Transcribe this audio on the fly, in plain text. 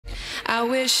I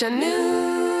wish I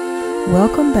knew.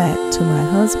 Welcome back to My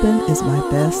Husband is My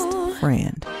Best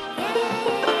Friend.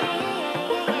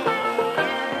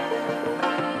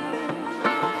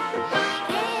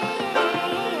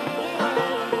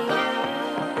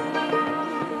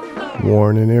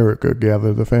 Warren and Erica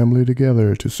gather the family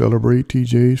together to celebrate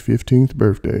TJ's 15th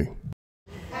birthday.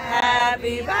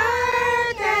 Happy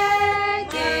birthday,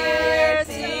 dear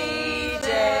TJ.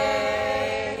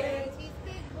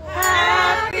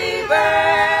 Happy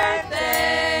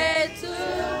birthday to you.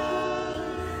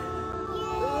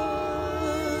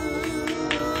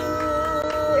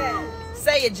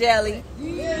 Say it, Jelly.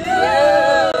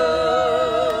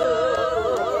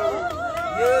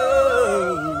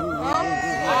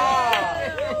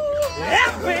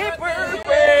 Happy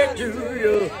birthday to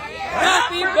you.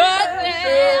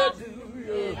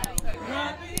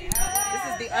 This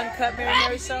is the uncut Mary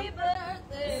Mary show.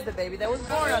 This is the baby that was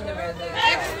born on the Mary Mary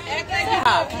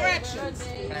show.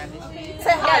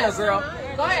 Say hi, little girl.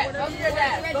 Go ahead. Go to your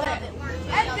dad. Go ahead.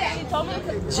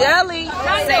 Jelly.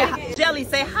 Jelly,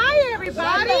 say hi,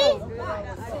 everybody.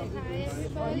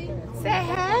 Say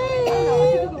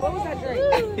hey. What was that drink?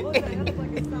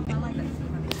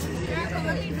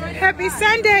 Happy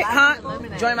Sunday, huh?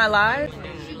 Join my live?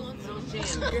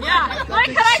 Yeah.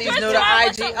 She's new to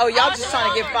IG. Oh, y'all just trying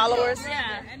to get followers?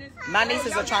 Yeah. My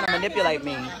nieces are trying to manipulate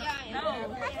me.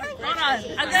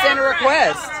 Send a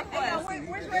request.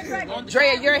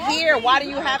 Drea, you're here. Why do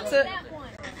you have to?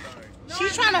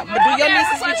 She's trying to. Do your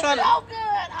nieces be trying to?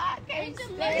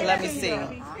 Let me see.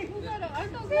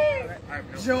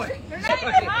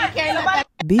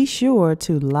 Be sure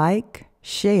to like,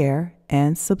 share,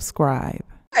 and subscribe.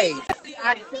 Hey.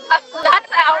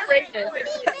 That's outrageous.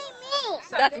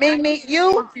 Me,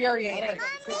 you?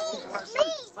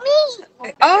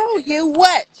 Oh, you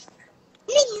what?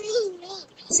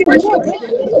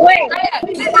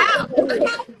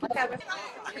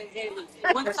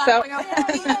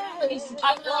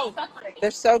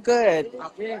 They're so good.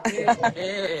 Happy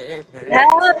birthday.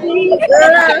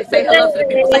 Say hello to the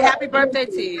people. Say happy birthday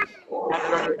to you.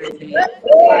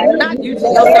 Not you,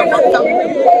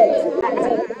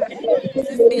 this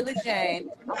is Mila Jane.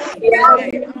 I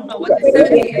don't know what this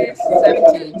 17 is.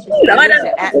 17.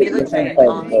 At Mila Jane.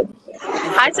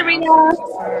 Hi, Serena.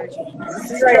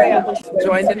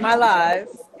 Joined in my live.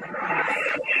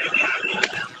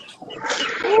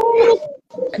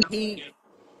 And he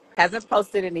hasn't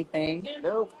posted anything.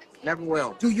 Nope, never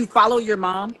will. Do you follow your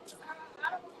mom?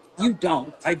 You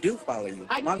don't. I do follow you.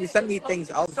 Mom, you send me things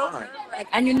all the time.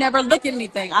 And you never look at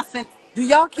anything. Do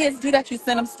y'all kids do that? You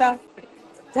send them stuff?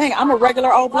 Dang, I'm a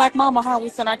regular old black mama, huh? We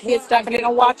send our kids stuff and they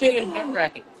don't watch it.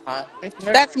 Huh?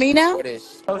 That's me now? It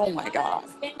is. Oh my God.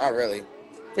 Not really.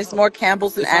 There's more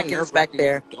Campbells and It's on Atkins your back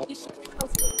there.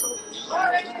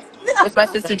 It's my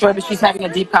sister Joy, but she's having a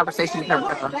deep conversation with her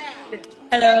brother.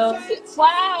 Hello.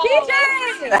 Wow.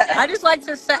 TJ! I just like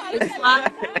to say,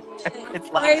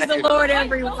 praise the Lord,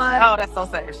 everyone. Oh, that's so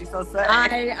sad. She's so sad. I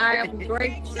am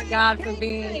grateful to God for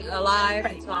being alive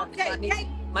and talking to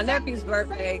my nephew's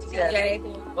birthday today,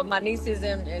 but my nieces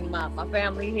and my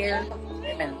family here.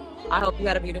 Amen. I hope you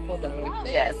had a beautiful day.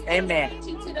 Yes, amen.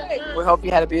 We hope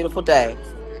you had a beautiful day.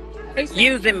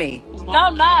 Using me. No,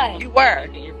 I'm not. You were.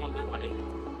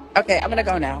 Okay, I'm gonna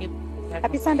go now.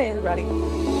 Happy Sunday, everybody.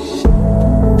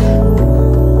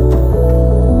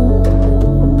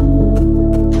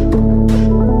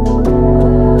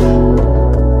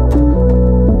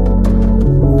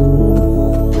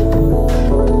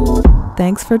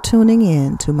 Thanks for tuning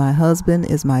in to My Husband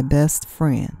is My Best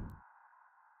Friend.